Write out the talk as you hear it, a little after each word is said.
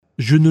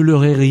Je ne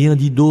leur ai rien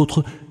dit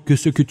d'autre que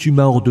ce que tu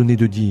m'as ordonné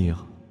de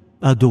dire.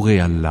 Adorez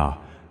Allah,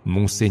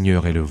 mon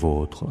Seigneur et le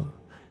vôtre.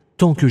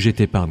 Tant que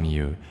j'étais parmi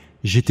eux,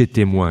 j'étais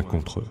témoin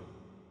contre eux.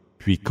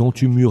 Puis quand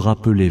tu m'eus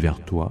rappelé vers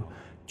toi,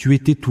 tu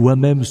étais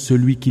toi-même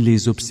celui qui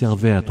les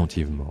observait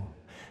attentivement,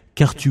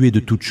 car tu es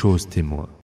de toutes choses témoin.